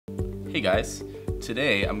Hey guys,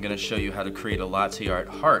 today I'm going to show you how to create a latte art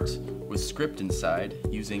heart with script inside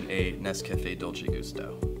using a Nescafe Dolce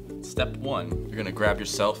Gusto. Step 1, you're going to grab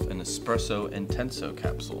yourself an espresso intenso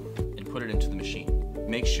capsule and put it into the machine.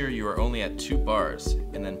 Make sure you are only at 2 bars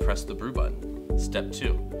and then press the brew button. Step 2,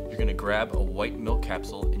 you're going to grab a white milk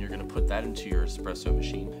capsule and you're going to put that into your espresso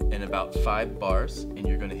machine in about 5 bars and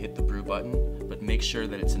you're going to hit the brew button, but make sure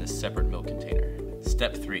that it's in a separate milk container.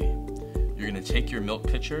 Step 3, you're going to take your milk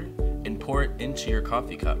pitcher and pour it into your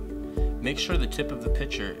coffee cup. Make sure the tip of the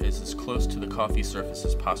pitcher is as close to the coffee surface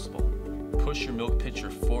as possible. Push your milk pitcher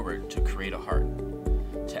forward to create a heart.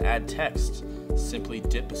 To add text, simply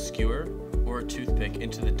dip a skewer or a toothpick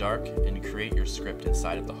into the dark and create your script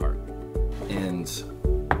inside of the heart. And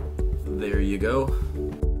there you go.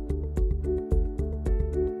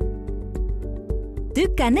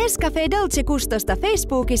 Tykkää Nescafe Dolce Gustosta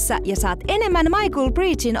Facebookissa ja saat enemmän Michael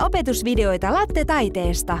Breachin opetusvideoita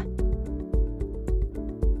latte-taiteesta.